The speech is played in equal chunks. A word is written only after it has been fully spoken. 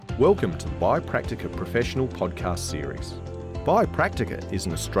Welcome to the Biopractica Professional Podcast Series. Biopractica is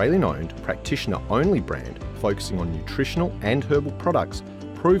an Australian-owned, practitioner-only brand focusing on nutritional and herbal products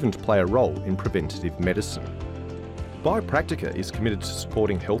proven to play a role in preventative medicine. Biopractica is committed to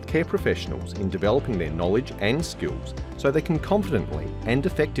supporting healthcare professionals in developing their knowledge and skills so they can confidently and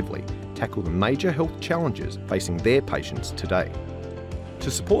effectively tackle the major health challenges facing their patients today. To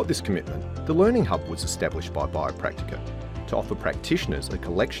support this commitment, the Learning Hub was established by Biopractica to offer practitioners a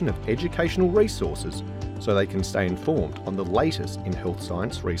collection of educational resources so they can stay informed on the latest in health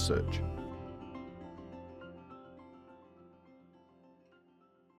science research.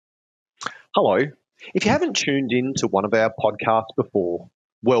 Hello. If you haven't tuned in to one of our podcasts before,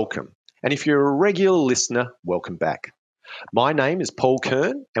 welcome. And if you're a regular listener, welcome back. My name is Paul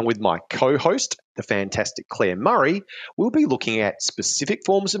Kern, and with my co-host, the fantastic Claire Murray, we'll be looking at specific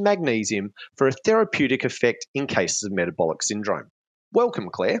forms of magnesium for a therapeutic effect in cases of metabolic syndrome. Welcome,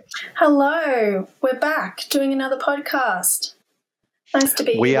 Claire. Hello. We're back doing another podcast. Nice to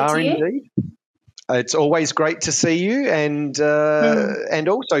be here. We are indeed. It's always great to see you, and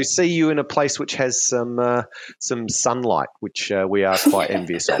also see you in a place which has some sunlight, which we are quite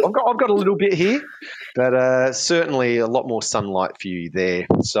envious of. I've got a little bit here, but certainly a lot more sunlight for you there.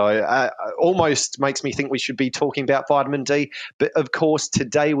 So almost makes me think we should be talking about vitamin D. But of course,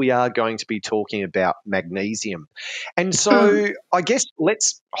 today we are going to be talking about magnesium, and so I guess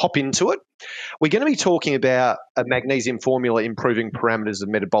let's hop into it. We're going to be talking about a magnesium formula improving parameters of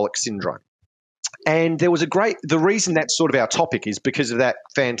metabolic syndrome. And there was the reason that's sort of our topic is because of that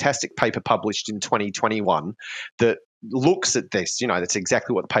fantastic paper published in 2021 that looks at this. That's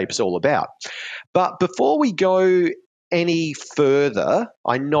exactly what the paper's all about. But before we go any further,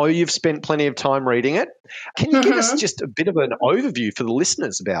 I know you've spent plenty of time reading it. Can you give us just a bit of an overview for the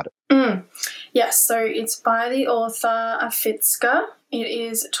listeners about it? Yes, so it's by the author Fitzger. It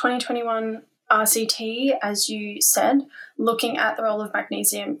is 2021 RCT, as you said, looking at the role of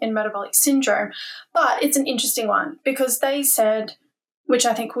magnesium in metabolic syndrome. But it's an interesting one because they said, which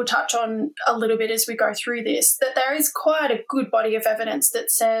I think we'll touch on a little bit as we go through this, that there is quite a good body of evidence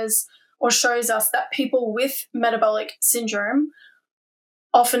that says or shows us that people with metabolic syndrome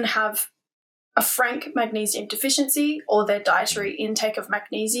often have a frank magnesium deficiency or their dietary intake of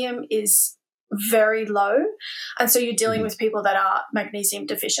magnesium is very low. And so you're dealing with people that are magnesium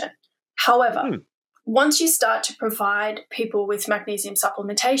deficient. However, once you start to provide people with magnesium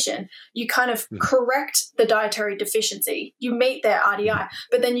supplementation, you kind of correct the dietary deficiency. You meet their RDI,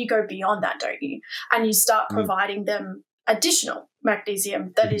 but then you go beyond that, don't you? And you start providing them additional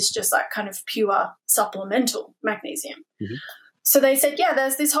magnesium that is just like kind of pure supplemental magnesium. So they said, yeah,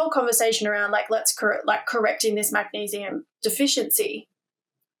 there's this whole conversation around let's correcting this magnesium deficiency.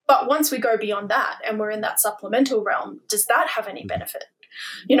 But once we go beyond that and we're in that supplemental realm, does that have any benefit?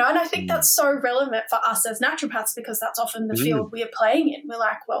 And I think that's so relevant for us as naturopaths because that's often the field we are playing in. We're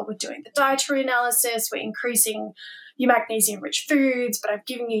like, well, we're doing the dietary analysis, we're increasing your magnesium-rich foods, but I'm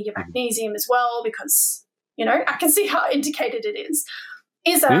giving you your magnesium as well because, I can see how indicated it is.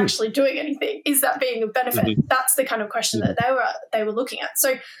 Is that actually doing anything? Is that being of benefit? That's the kind of question that they were looking at.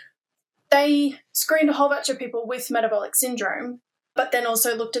 So they screened a whole bunch of people with metabolic syndrome, but then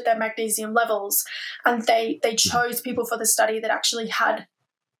also looked at their magnesium levels, and they chose people for the study that actually had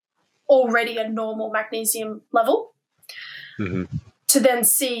already a normal magnesium level to then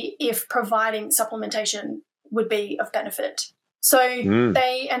see if providing supplementation would be of benefit. So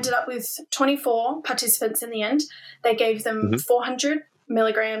they ended up with 24 participants in the end. They gave them 400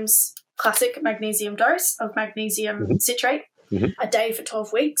 milligrams classic magnesium dose of magnesium citrate a day for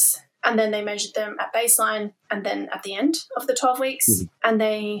 12 weeks. And then they measured them at baseline and then at the end of the 12 weeks. And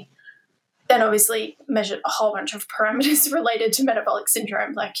they then obviously measured a whole bunch of parameters related to metabolic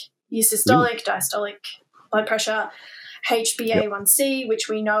syndrome, like your systolic, diastolic blood pressure, HbA1c, which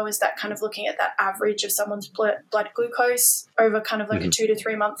we know is that kind of looking at that average of someone's blood glucose over kind of like a 2 to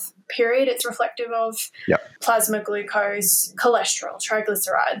 3 month period. It's reflective of plasma glucose, cholesterol,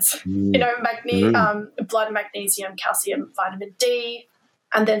 triglycerides, blood magnesium, calcium, vitamin D,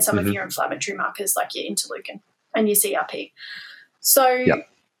 and then some of your inflammatory markers like your interleukin and your CRP. So,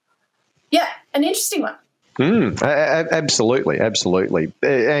 an interesting one. Absolutely.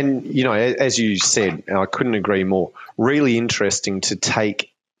 And, as you said, I couldn't agree more, really interesting to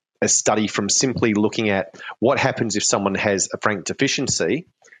take a study from simply looking at what happens if someone has a frank deficiency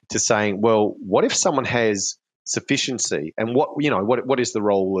to saying, well, what if someone has sufficiency and what is the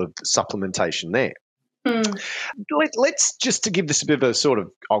role of supplementation there? Let's just to give this a bit of a sort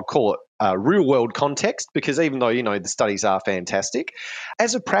of, I'll call it real world context, because even though, the studies are fantastic,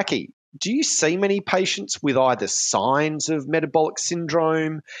 as a pracky, do you see many patients with either signs of metabolic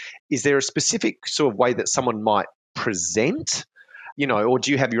syndrome? Is there a specific sort of way that someone might present? Or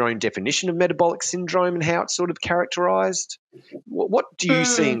do you have your own definition of metabolic syndrome and how it's sort of characterized? What do you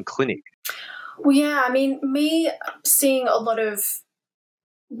see in clinic? Well, yeah, I mean, me seeing a lot of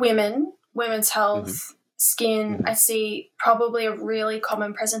women's health, skin, I see probably a really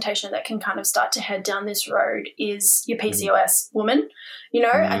common presentation that can kind of start to head down this road is your PCOS woman.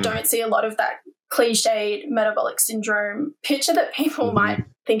 I don't see a lot of that cliched metabolic syndrome picture that people might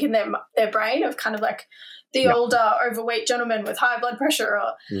think in their brain of kind of like the older overweight gentleman with high blood pressure.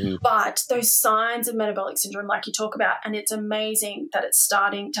 But those signs of metabolic syndrome, like you talk about, and it's amazing that it's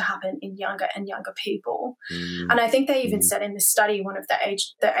starting to happen in younger and younger people. And I think they even said in this study, one of the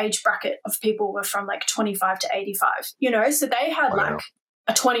age bracket of people were from like 25 to 85, so they had like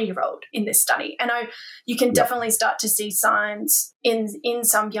a 20-year-old in this study. And you can definitely start to see signs in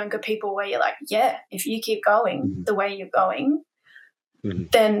some younger people where you're like, yeah, if you keep going the way you're going,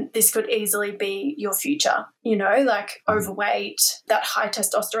 then this could easily be your future, like overweight, that high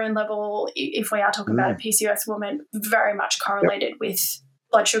testosterone level, if we are talking about a PCOS woman, very much correlated with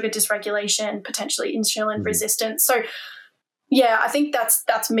blood sugar dysregulation, potentially insulin resistance. So, yeah, I think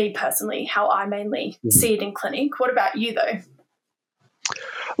that's me personally, how I mainly see it in clinic. What about you, though?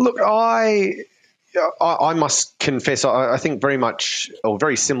 Look, I must confess, I think very much or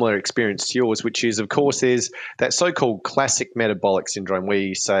very similar experience to yours, which is, of course, there's that so-called classic metabolic syndrome where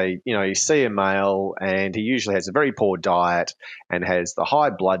you say, you see a male and he usually has a very poor diet and has the high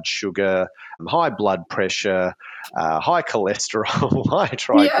blood sugar, high blood pressure, high cholesterol, high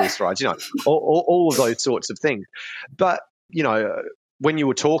triglycerides, all of those sorts of things. But, when you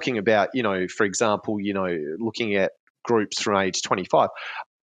were talking about, for example, looking at groups from age 25,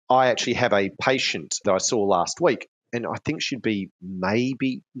 I actually have a patient that I saw last week, and I think she'd be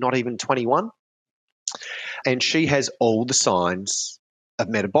maybe not even 21, and she has all the signs of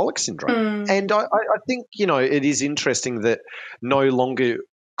metabolic syndrome. And I think, it is interesting that no longer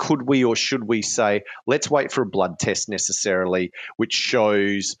could we or should we say, let's wait for a blood test necessarily, which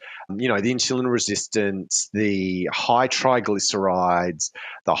shows, the insulin resistance, the high triglycerides,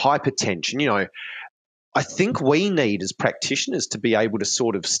 the hypertension, I think we need as practitioners to be able to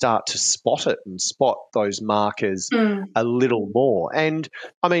sort of start to spot it and spot those markers a little more. And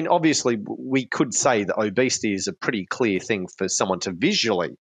I mean, obviously we could say that obesity is a pretty clear thing for someone to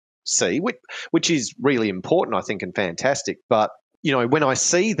visually see, which is really important, I think, and fantastic. But, when I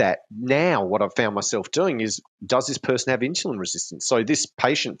see that now, what I've found myself doing is, does this person have insulin resistance? So this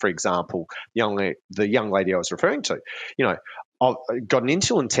patient, for example, the young lady I was referring to, I've got an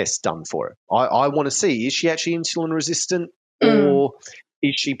insulin test done for her. I want to see, is she actually insulin resistant or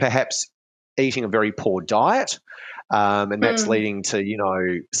is she perhaps eating a very poor diet? And that's leading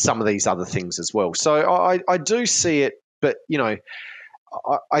to, some of these other things as well. So I do see it, but,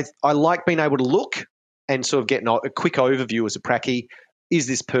 I like being able to look and sort of get a quick overview as a pracky. Is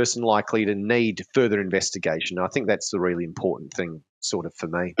this person likely to need further investigation? I think that's the really important thing sort of for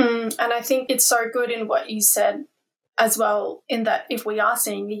me. And I think it's so good in what you said as well, in that if we are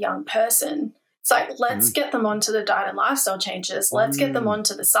seeing a young person, it's like, let's get them onto the diet and lifestyle changes. Let's get them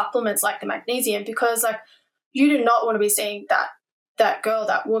onto the supplements like the magnesium, because like you do not want to be seeing that girl,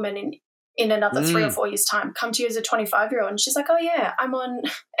 that woman in another 3 or 4 years' time come to you as a 25-year-old and she's like, oh yeah, I'm on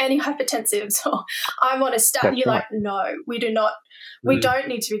antihypertensives or I'm on a statin. You're like, no, we do not. We don't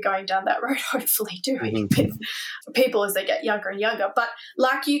need to be going down that road, hopefully, do we, with people as they get younger and younger. But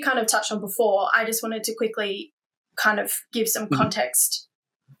like you kind of touched on before, I just wanted to quickly kind of give some context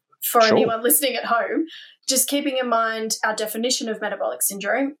for anyone listening at home, just keeping in mind our definition of metabolic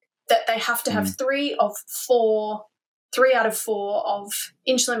syndrome, that they have to have 3 out of 4 of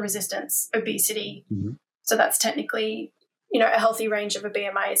insulin resistance, obesity. So that's technically, a healthy range of a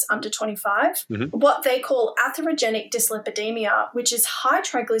BMI is under 25. What they call atherogenic dyslipidemia, which is high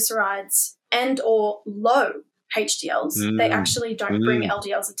triglycerides and or low HDLs. They actually don't bring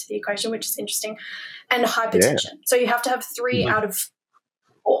LDLs into the equation, which is interesting, and hypertension. So you have to have 3 out of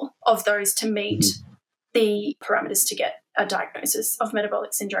 4 of those to meet the parameters to get a diagnosis of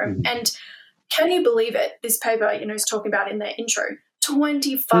metabolic syndrome. And can you believe it? This paper, is talking about in their intro,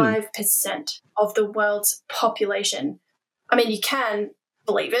 25% of the world's population. I mean, you can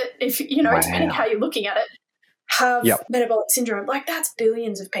believe it if, depending how you're looking at it, have metabolic syndrome. Like, that's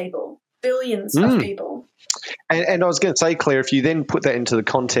billions of people. Billions of people. And I was going to say, Claire, if you then put that into the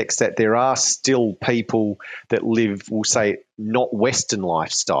context that there are still people that live, we'll say, not Western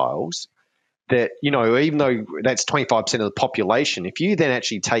lifestyles, that, even though that's 25% of the population, if you then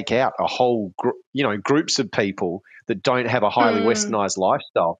actually take out a whole, groups of people that don't have a highly westernized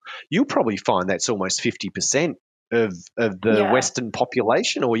lifestyle, you'll probably find that's almost 50% of the Western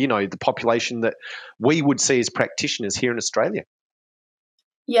population, or, the population that we would see as practitioners here in Australia.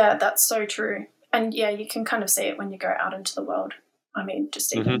 Yeah, that's so true. And yeah, you can kind of see it when you go out into the world. I mean,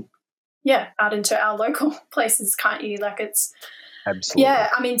 just even, out into our local places, can't you? Like, it's, absolutely. Yeah,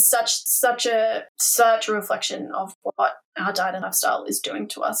 I mean, such a reflection of what our diet and lifestyle is doing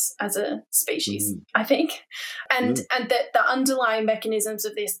to us as a species, I think. And that the underlying mechanisms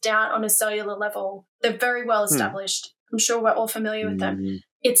of this down on a cellular level, they're very well established. I'm sure we're all familiar with them.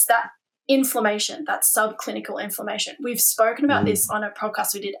 It's that inflammation, that subclinical inflammation. We've spoken about this on a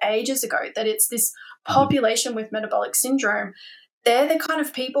podcast we did ages ago, that it's this population with metabolic syndrome. They're the kind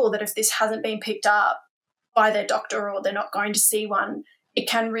of people that if this hasn't been picked up by their doctor, or they're not going to see one, it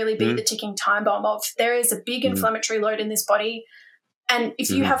can really be the ticking time bomb of there is a big inflammatory load in this body. And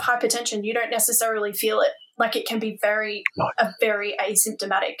if you have hypertension, you don't necessarily feel it. Like, it can be a very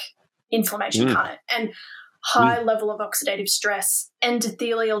asymptomatic inflammation, can't it? And high level of oxidative stress,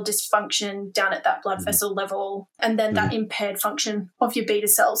 endothelial dysfunction down at that blood vessel level, and then that impaired function of your beta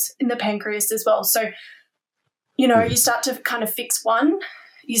cells in the pancreas as well. So, you start to kind of fix one,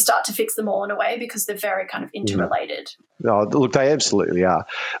 you start to fix them all in a way, because they're very kind of interrelated. No, look, they absolutely are.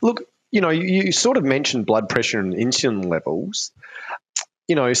 Look, you sort of mentioned blood pressure and insulin levels.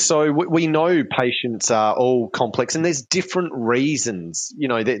 So we know patients are all complex, and there's different reasons.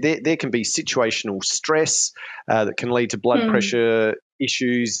 There can be situational stress that can lead to blood pressure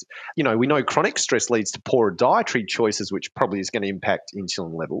issues. We know chronic stress leads to poorer dietary choices, which probably is going to impact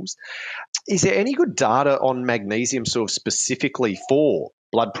insulin levels. Is there any good data on magnesium sort of specifically for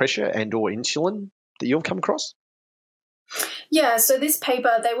blood pressure and or insulin that you've come across? Yeah, so this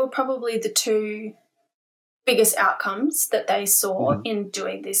paper, they were probably the two biggest outcomes that they saw in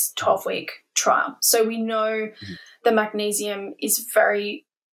doing this 12-week trial. So we know the magnesium is very,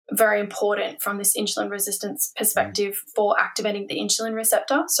 very important from this insulin resistance perspective for activating the insulin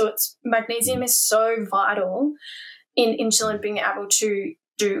receptor. So magnesium is so vital in insulin being able to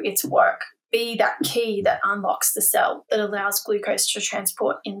do its work, be that key that unlocks the cell, that allows glucose to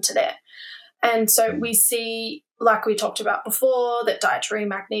transport into there. And so we see, like we talked about before, that dietary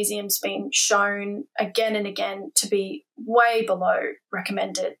magnesium's been shown again and again to be way below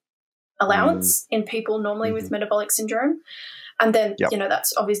recommended allowance in people normally with metabolic syndrome. And then,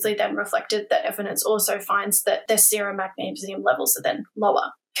 that's obviously then reflected, that evidence also finds that their serum magnesium levels are then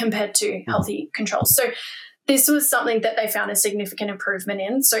lower compared to healthy controls. So this was something that they found a significant improvement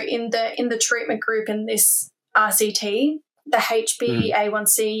in. So in the treatment group in this RCT, the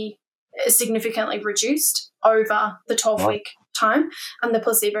HbA1c is significantly reduced over the 12-week time, and the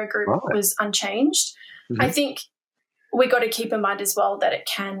placebo group was unchanged. I think we got to keep in mind as well that it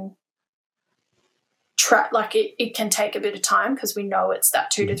can it can take a bit of time, because we know it's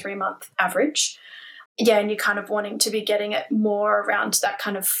that 2 to 3 month average. Yeah, and you're kind of wanting to be getting it more around that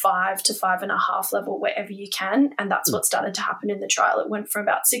kind of 5 to 5.5 level wherever you can. And that's what started to happen in the trial. It went from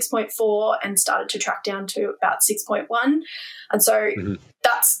about 6.4 and started to track down to about 6.1. And so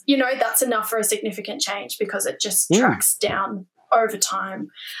that's enough for a significant change, because it just tracks down over time.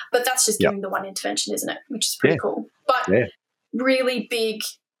 But that's just giving the one intervention, isn't it? Which is pretty cool. But really big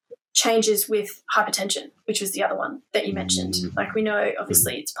changes with hypertension, which was the other one that you mentioned. Like, we know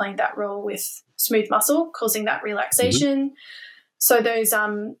obviously it's playing that role with smooth muscle, causing that relaxation. So those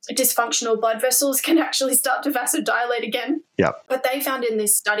dysfunctional blood vessels can actually start to vasodilate again. Yeah. But they found in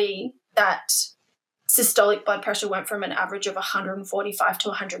this study that systolic blood pressure went from an average of 145 to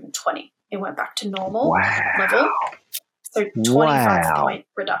 120. It went back to normal level. So 25-point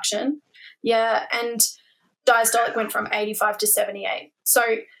reduction. Yeah, and diastolic went from 85 to 78. So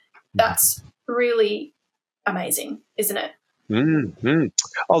that's really amazing, isn't it? Oh,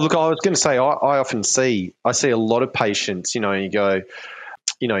 look, I was going to say, I see a lot of patients, you go,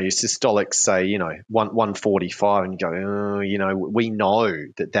 your systolics say, 145, and you go, we know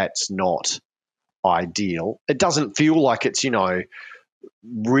that that's not ideal. It doesn't feel like it's, real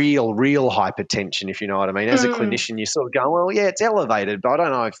hypertension, if you know what I mean. As a clinician, you sort of go, well, yeah, it's elevated, but I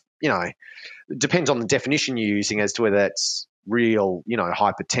don't know if, it depends on the definition you're using as to whether that's real,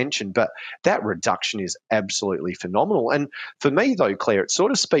 hypertension. But that reduction is absolutely phenomenal. And for me, though, Claire, it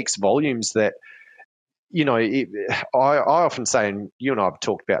sort of speaks volumes that, I often say, and you and I have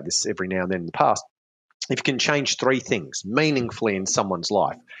talked about this every now and then in the past, if you can change 3 things meaningfully in someone's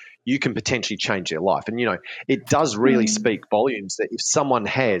life, you can potentially change their life. And, it does really speak volumes that if someone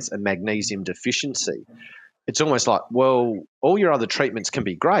has a magnesium deficiency, it's almost like, well, all your other treatments can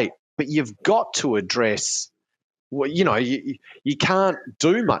be great, but you've got to address. Well, you can't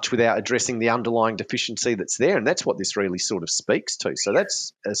do much without addressing the underlying deficiency that's there, and that's what this really sort of speaks to. So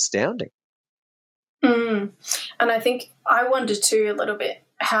that's astounding. And I think I wonder too a little bit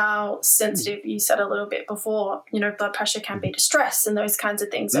how sensitive, you said a little bit before, blood pressure can be distress and those kinds of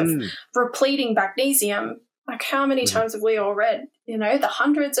things of repleting magnesium. Like how many times have we all read, the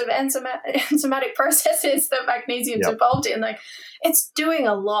hundreds of enzymatic processes that magnesium's involved in? Like it's doing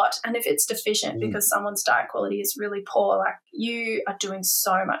a lot. And if it's deficient because someone's diet quality is really poor, like you are doing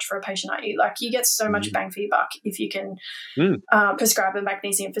so much for a patient, aren't you? Like you get so much bang for your buck if you can prescribe a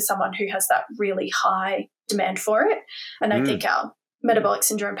magnesium for someone who has that really high demand for it. And I think our metabolic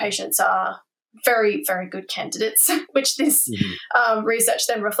syndrome patients are very, very good candidates, which this research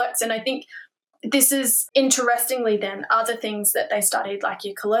then reflects. And I think this is interestingly then other things that they studied, like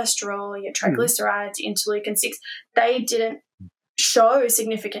your cholesterol, your triglycerides, interleukin-6, they didn't show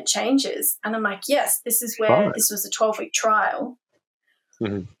significant changes. And I'm like, yes, this is where this was a 12-week trial.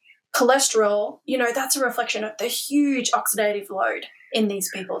 Cholesterol, that's a reflection of the huge oxidative load in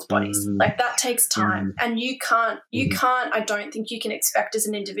these people's bodies. Like that takes time. And you can't, I don't think you can expect as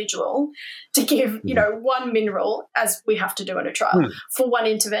an individual to give, 1 mineral, as we have to do in a trial, for one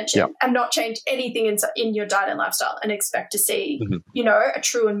intervention and not change anything in your diet and lifestyle and expect to see, a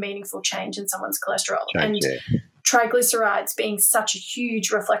true and meaningful change in someone's cholesterol. Triglycerides being such a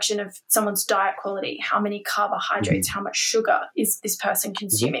huge reflection of someone's diet quality, how many carbohydrates, how much sugar is this person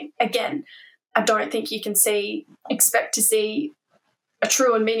consuming? Again, I don't think you can expect to see a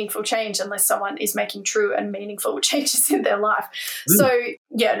true and meaningful change unless someone is making true and meaningful changes in their life. So,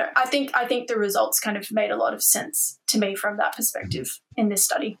 I think the results kind of made a lot of sense to me from that perspective in this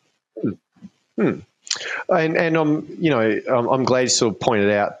study. And I'm glad you sort of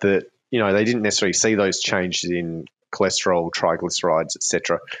pointed out that, they didn't necessarily see those changes in cholesterol, triglycerides,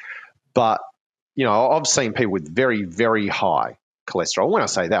 etc. But, I've seen people with very, very high cholesterol. When I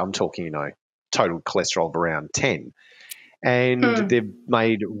say that, I'm talking, total cholesterol of around 10. And they've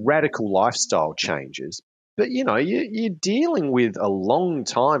made radical lifestyle changes. But, you're dealing with a long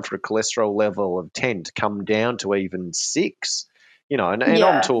time for a cholesterol level of 10 to come down to even 6, and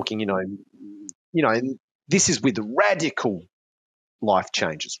I'm talking, this is with radical life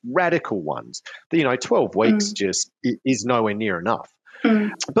changes, radical ones. 12 weeks just is nowhere near enough.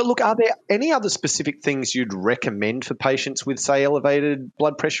 But look, are there any other specific things you'd recommend for patients with, say, elevated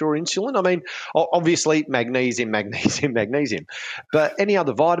blood pressure or insulin? I mean, obviously magnesium. But any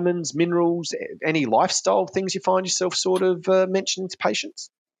other vitamins, minerals, any lifestyle things you find yourself sort of mentioning to patients?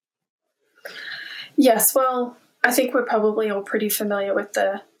 Yes, well, I think we're probably all pretty familiar with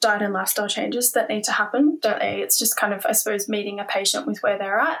the diet and lifestyle changes that need to happen, don't they? It's just kind of, I suppose, meeting a patient with where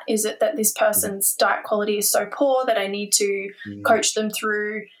they're at. Is it that this person's diet quality is so poor that I need to coach them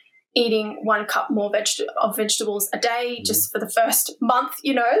through eating 1 cup more of vegetables a day just for the first month,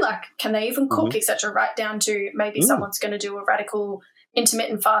 like can they even cook, etc., right down to maybe someone's going to do a radical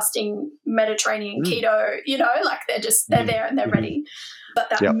intermittent fasting, Mediterranean keto, like they're there and they're ready. But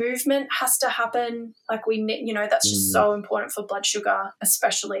that movement has to happen. Like that's just so important for blood sugar,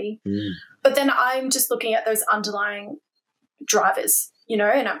 especially. But then I'm just looking at those underlying drivers, and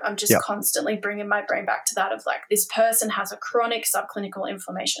I'm just constantly bringing my brain back to that of like, this person has a chronic subclinical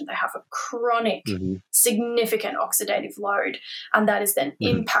inflammation. They have a chronic, significant oxidative load, and that is then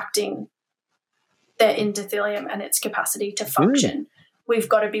impacting their endothelium and its capacity to function. We've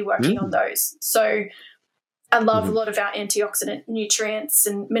got to be working on those. So I love a lot of our antioxidant nutrients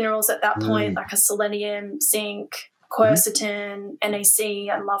and minerals at that point, like a selenium, zinc, quercetin, NAC.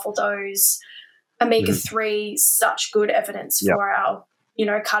 I love all those. Omega-3, such good evidence for our,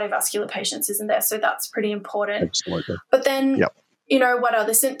 cardiovascular patients, isn't there? So that's pretty important. Absolutely. But then, what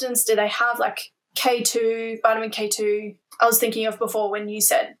other symptoms do they have? Like K2, vitamin K2. I was thinking of before when you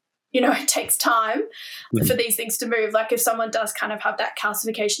said, it takes time for these things to move. Like if someone does kind of have that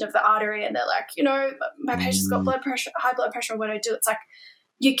calcification of the artery and they're like, my patient's got high blood pressure, what do I do? It's like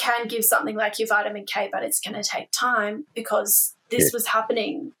you can give something like your vitamin K, but it's going to take time because this was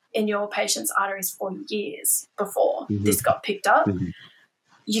happening in your patient's arteries for years before this got picked up.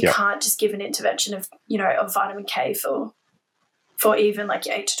 You can't just give an intervention of, of vitamin K for even like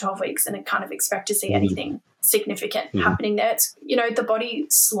 8 to 12 weeks and kind of expect to see anything significant happening there. It's, the body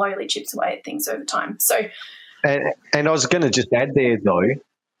slowly chips away at things over time. So, and I was going to just add there though,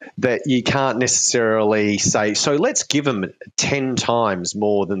 that you can't necessarily say, so let's give them 10 times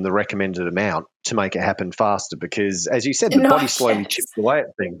more than the recommended amount to make it happen faster, because as you said, the body slowly chips away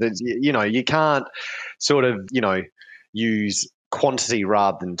at things. You can't sort of, use quantity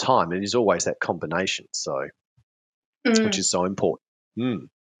rather than time. It is always that combination. So, which is so important.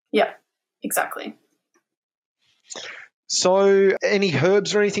 Yeah, exactly. So any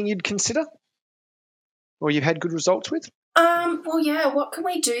herbs or anything you'd consider or you've had good results with? Well, yeah, what can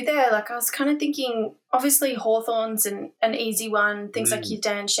we do there? Like, I was kind of thinking, obviously, hawthorn's an easy one, things like your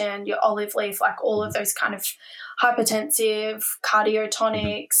danshan, your olive leaf, like all of those kind of hypertensive,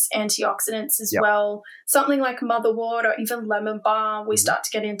 cardiotonics, antioxidants as well. Something like motherwort or even lemon balm, we start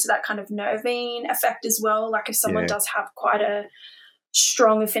to get into that kind of nervine effect as well. Like, if someone does have quite a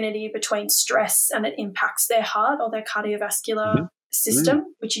strong affinity between stress and it impacts their heart or their cardiovascular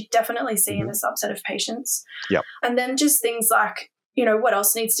system, which you definitely see in a subset of patients. Yep. And then just things like, what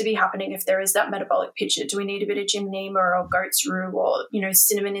else needs to be happening if there is that metabolic picture? Do we need a bit of gymnema or goat's rue or,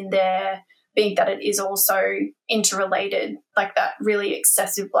 cinnamon in there, being that it is also interrelated, like that really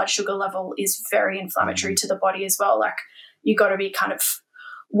excessive blood sugar level is very inflammatory to the body as well. Like, you got to be kind of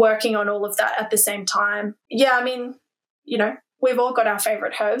working on all of that at the same time. Yeah, I mean, we've all got our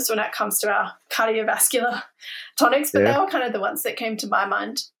favourite herbs when it comes to our cardiovascular tonics, but they were kind of the ones that came to my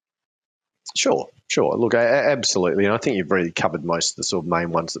mind. Sure. Look, absolutely. And I think you've really covered most of the sort of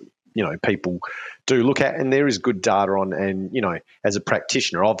main ones that, people do look at, and there is good data on. And, as a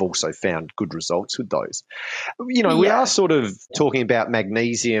practitioner, I've also found good results with those. We are sort of talking about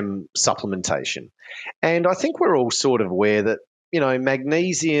magnesium supplementation. And I think we're all sort of aware that,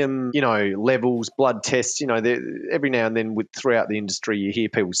 magnesium, levels, blood tests, every now and then throughout the industry, you hear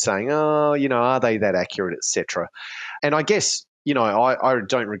people saying, oh, are they that accurate, et cetera. And I guess, I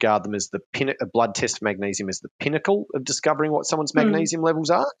don't regard them as a blood test for magnesium as the pinnacle of discovering what someone's magnesium levels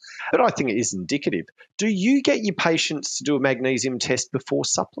are, but I think it is indicative. Do you get your patients to do a magnesium test before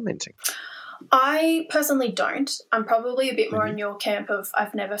supplementing? I personally don't. I'm probably a bit more in your camp of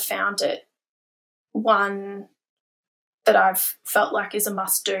I've never found it one that I've felt like is a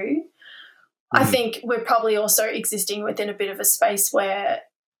must-do. I think we're probably also existing within a bit of a space where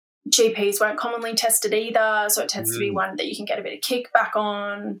GPs won't commonly test it either, so it tends to be one that you can get a bit of kickback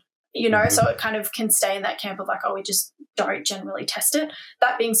on, so it kind of can stay in that camp of like, oh, we just don't generally test it.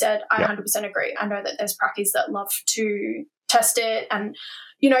 That being said, I 100% agree. I know that there's practices that love to test it, and,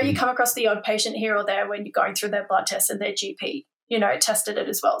 you come across the odd patient here or there when you're going through their blood test and their GP, tested it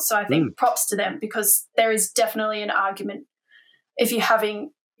as well. So I think props to them, because there is definitely an argument if you're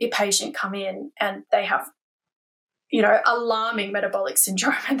having your patient come in and they have, alarming metabolic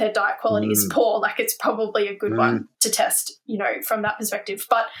syndrome and their diet quality is poor, like it's probably a good one to test, from that perspective.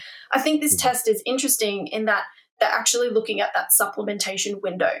 But I think this test is interesting in that they're actually looking at that supplementation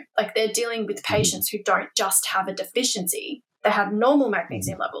window. Like, they're dealing with patients who don't just have a deficiency. They had normal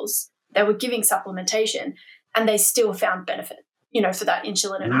magnesium levels. They were giving supplementation and they still found benefit, for that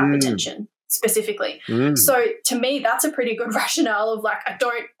insulin and hypertension specifically. So to me, that's a pretty good rationale of like, I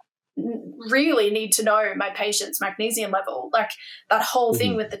don't really need to know my patient's magnesium level. Like, that whole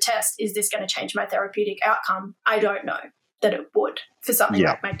thing with the test, is this going to change my therapeutic outcome? I don't know that it would for something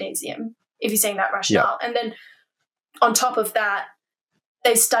like magnesium, if you're seeing that rationale. And then on top of that,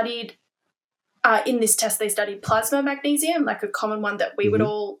 they studied, in this test, they studied plasma magnesium, like a common one that we would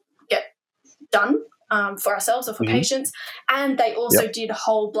all get done for ourselves or for patients. And they also did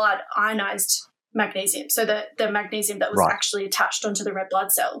whole blood ionized magnesium, so the magnesium that was actually attached onto the red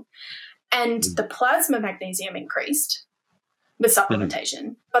blood cell. And the plasma magnesium increased with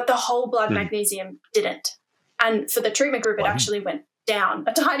supplementation, but the whole blood magnesium didn't. And for the treatment group, it actually went down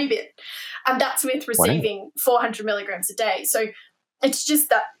a tiny bit. And that's with receiving 400 milligrams a day. So it's just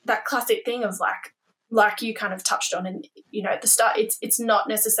that classic thing of like you kind of touched on in, at the start, it's not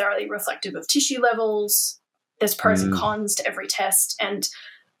necessarily reflective of tissue levels. There's pros and cons to every test, and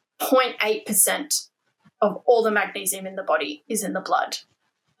 0.8% of all the magnesium in the body is in the blood,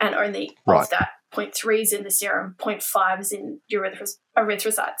 and only of that 0.3 is in the serum, 0.5 is in your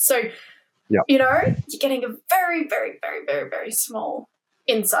erythrocytes. So, you're getting a very, very, very, very, very small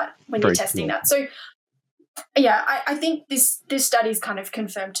insight when you're testing that. So, I think this study's kind of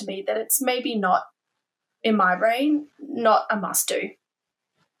confirmed to me that it's maybe not, in my brain, not a must-do.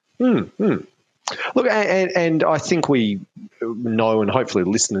 Look, and I think we know, and hopefully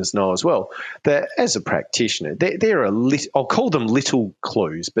listeners know as well, that as a practitioner, there are I'll call them little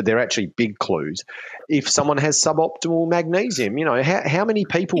clues, but they're actually big clues. If someone has suboptimal magnesium, how many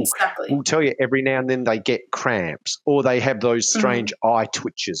people will tell you every now and then they get cramps, or they have those strange eye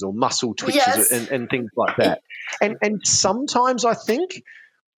twitches or muscle twitches and things like that. And sometimes I think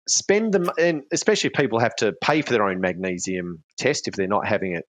spend them, and especially if people have to pay for their own magnesium test if they're not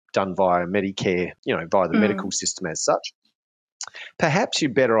having it done via Medicare, via the medical system as such, perhaps you're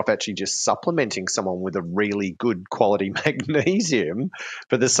better off actually just supplementing someone with a really good quality magnesium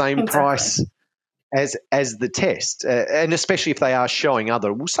for the same price as the test, and especially if they are showing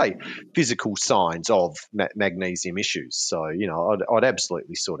other, we'll say, physical signs of magnesium issues. So, I'd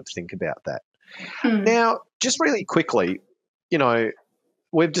absolutely sort of think about that. Mm. Now, just really quickly,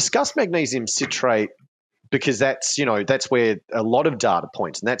 we've discussed magnesium citrate because that's where a lot of data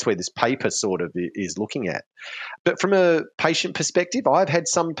points, and that's where this paper sort of is looking at. But from a patient perspective, I've had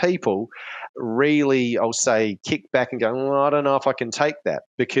some people really, I'll say, kick back and go, well, I don't know if I can take that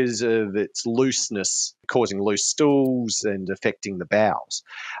because of its looseness, causing loose stools and affecting the bowels.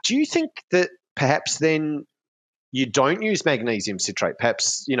 Do you think that perhaps then you don't use magnesium citrate?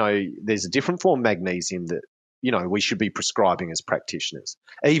 Perhaps, there's a different form of magnesium that, we should be prescribing as practitioners,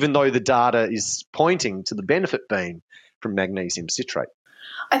 even though the data is pointing to the benefit being from magnesium citrate?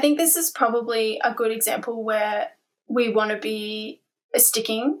 I think this is probably a good example where we want to be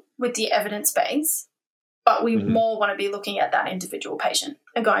sticking with the evidence base, but we more want to be looking at that individual patient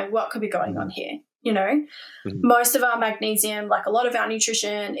and going, what could be going on here? Most of our magnesium, like a lot of our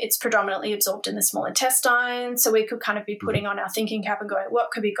nutrition, it's predominantly absorbed in the small intestine. So we could kind of be putting on our thinking cap and going, what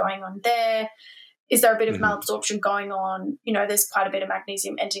could be going on there? Is there a bit of malabsorption going on? There's quite a bit of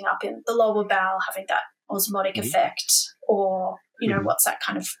magnesium ending up in the lower bowel, having that osmotic effect, or, what's that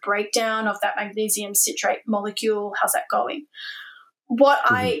kind of breakdown of that magnesium citrate molecule? How's that going? What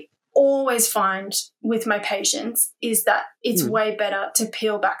I always find with my patients is that it's way better to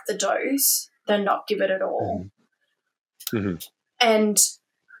peel back the dose than not give it at all and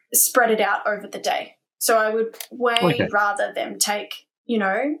spread it out over the day. So I would rather them take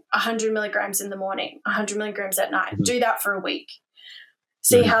 100 milligrams in the morning, 100 milligrams at night. Do that for a week.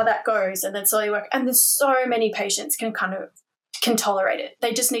 See how that goes, and then slowly work. And there's so many patients can tolerate it.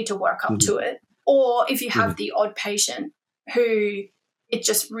 They just need to work up to it. Or if you have the odd patient who it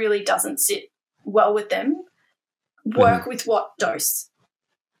just really doesn't sit well with them, work with what dose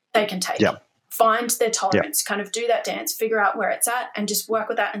they can take. Yep. Find their tolerance, kind of do that dance, figure out where it's at, and just work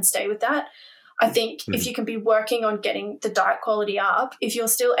with that and stay with that. I think if you can be working on getting the diet quality up, if you're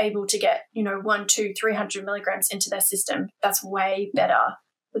still able to get, 100, 200, 300 milligrams into their system, that's way better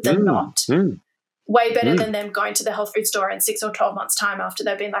than not. Way better than them going to the health food store in 6 or 12 months' time after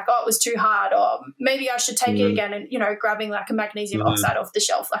they've been like, oh, it was too hard, or maybe I should take it again, and, grabbing like a magnesium oxide off the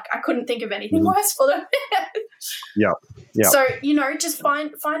shelf. Like, I couldn't think of anything worse for them. Yeah. So, just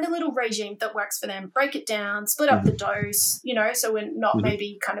find a little regime that works for them, break it down, split up the dose, so we're not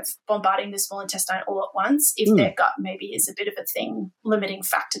maybe kind of bombarding the small intestine all at once if their gut maybe is a bit of a limiting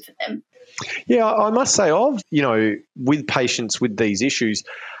factor for them. Yeah, I must say, with patients with these issues,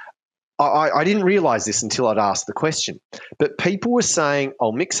 I didn't realise this until I'd asked the question, but people were saying,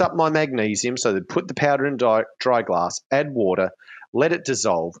 I'll mix up my magnesium, so they'd put the powder in dry glass, add water, let it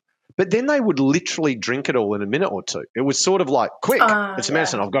dissolve, but then they would literally drink it all in a minute or two. It was sort of like, quick, it's a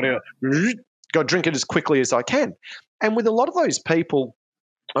medicine. I've got to drink it as quickly as I can. And with a lot of those people,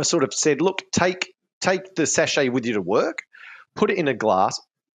 I sort of said, look, take the sachet with you to work, put it in a glass,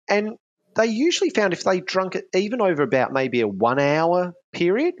 and they usually found if they drunk it even over about maybe a 1 hour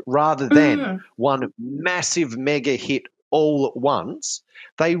period rather than one massive mega hit all at once,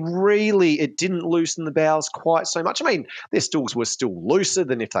 it didn't loosen the bowels quite so much. I mean, their stools were still looser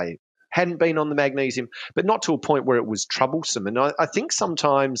than if they hadn't been on the magnesium, but not to a point where it was troublesome. And I think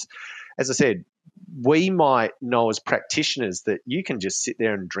sometimes, as I said, we might know as practitioners that you can just sit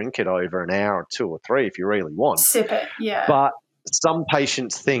there and drink it over an hour or 2 or 3 if you really want. Sip it, yeah. But some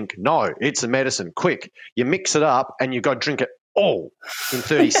patients think, no, it's a medicine. Quick, you mix it up and you've got to drink it all in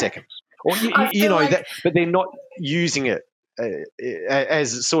 30 seconds. Or that, but they're not using it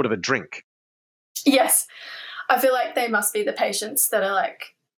as sort of a drink. Yes, I feel like they must be the patients that are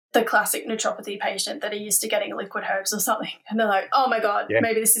like the classic naturopathy patient that are used to getting liquid herbs or something, and they're like, oh my god,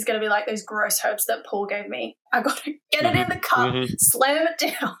 maybe this is going to be like those gross herbs that Paul gave me. I got to get it in the cup, slam it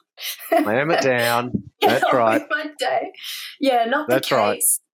down. Slam it down. That's right. My day. Yeah, not the case. Right.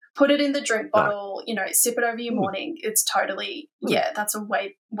 Put it in the drink bottle, sip it over your morning. It's totally, that's a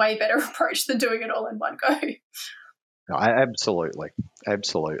way better approach than doing it all in one go. No, absolutely.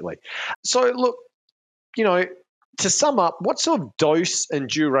 So, look, to sum up, what sort of dose and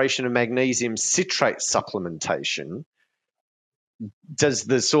duration of magnesium citrate supplementation does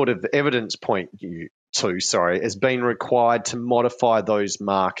the sort of evidence point you to, has been required to modify those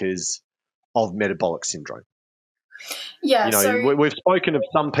markers of metabolic syndrome? Yeah, we've spoken of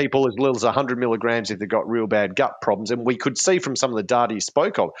some people as little as 100 milligrams if they've got real bad gut problems, and we could see from some of the data you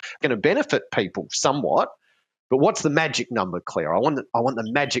spoke of, going to benefit people somewhat. But what's the magic number, Claire? I want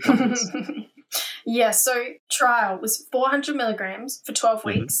the magic numbers. Yeah, so trial was 400 milligrams for 12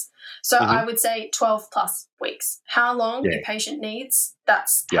 weeks. So I would say 12 plus weeks. How long your patient needs,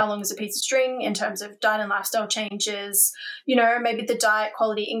 that's how long is a piece of string in terms of diet and lifestyle changes. You know, maybe the diet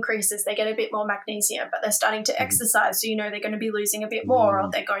quality increases, they get a bit more magnesium, but they're starting to exercise. So, you know, they're going to be losing a bit more, or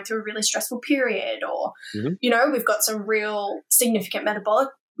they're going through a really stressful period, or, you know, we've got some real significant metabolic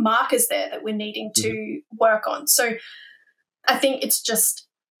markers there that we're needing to work on. So I think it's just,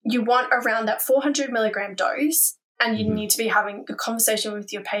 you want around that 400 milligram dose, and you need to be having a conversation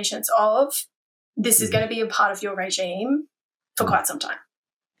with your patients of, this is going to be a part of your regime for quite some time.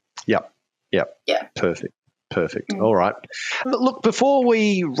 Yep. Yeah. Perfect. All right. Look, before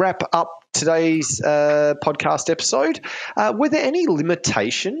we wrap up today's podcast episode, were there any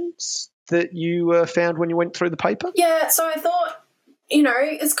limitations that you found when you went through the paper? Yeah, so I thought, you know,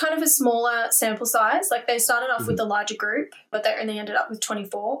 it's kind of a smaller sample size. Like, they started off with a larger group, but they only ended up with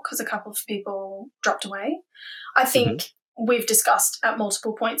 24 because a couple of people dropped away. I think we've discussed at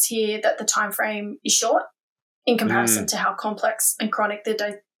multiple points here that the time frame is short in comparison to how complex and chronic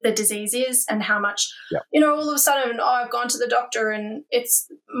the disease is, and how much, you know, all of a sudden, I've gone to the doctor and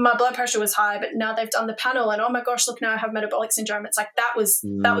my blood pressure was high, but now they've done the panel and, oh my gosh, look, now I have metabolic syndrome. It's like that was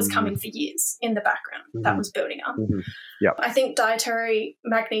coming for years in the background. That was building up. I think dietary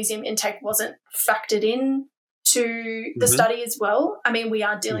magnesium intake wasn't factored in to the study as well. I mean, we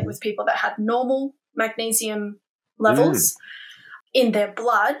are dealing with people that had normal magnesium levels in their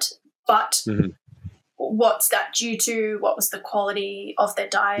blood, but what's that due to? What was the quality of their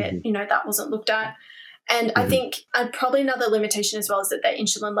diet? You know, that wasn't looked at. And I think probably another limitation as well is that their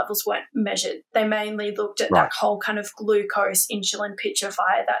insulin levels weren't measured. They mainly looked at that whole kind of glucose insulin picture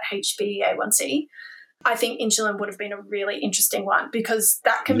via that HbA1c. I think insulin would have been a really interesting one, because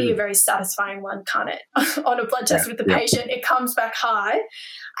that can be a very satisfying one, can't it? On a blood test with the patient, it comes back high.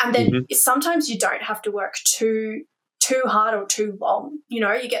 And then sometimes you don't have to work too hard or too long. You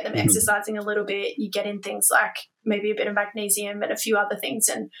know, you get them exercising a little bit, you get in things like maybe a bit of magnesium and a few other things,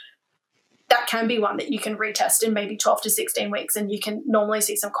 and that can be one that you can retest in maybe 12 to 16 weeks, and you can normally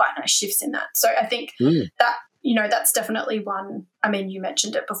see some quite nice shifts in that. So I think that, you know, that's definitely one. I mean, you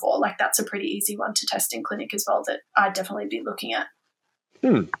mentioned it before, like that's a pretty easy one to test in clinic as well that I'd definitely be looking at.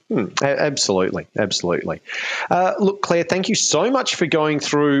 Absolutely. Look, Claire, thank you so much for going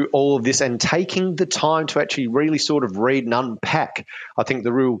through all of this and taking the time to actually really sort of read and unpack, I think,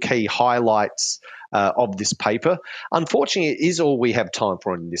 the real key highlights of this paper. Unfortunately, it is all we have time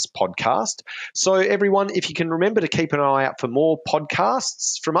for in this podcast. So everyone, if you can remember to keep an eye out for more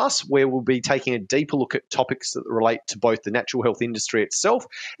podcasts from us, where we'll be taking a deeper look at topics that relate to both the natural health industry itself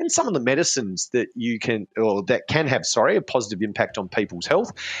and some of the medicines that can have a positive impact on people's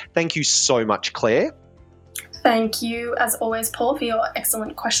health. Thank you so much, Claire. Thank you, as always, Paul, for your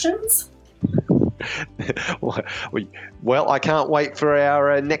excellent questions. Well, I can't wait for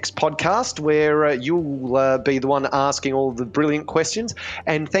our next podcast, where you'll be the one asking all the brilliant questions.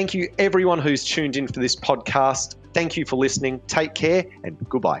 And thank you, everyone who's tuned in for this podcast. Thank you for listening. Take care and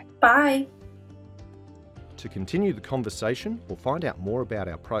goodbye. Bye. To continue the conversation or find out more about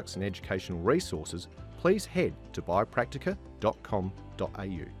our products and educational resources, please head to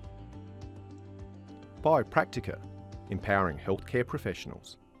biopractica.com.au. Biopractica, empowering healthcare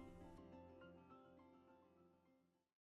professionals.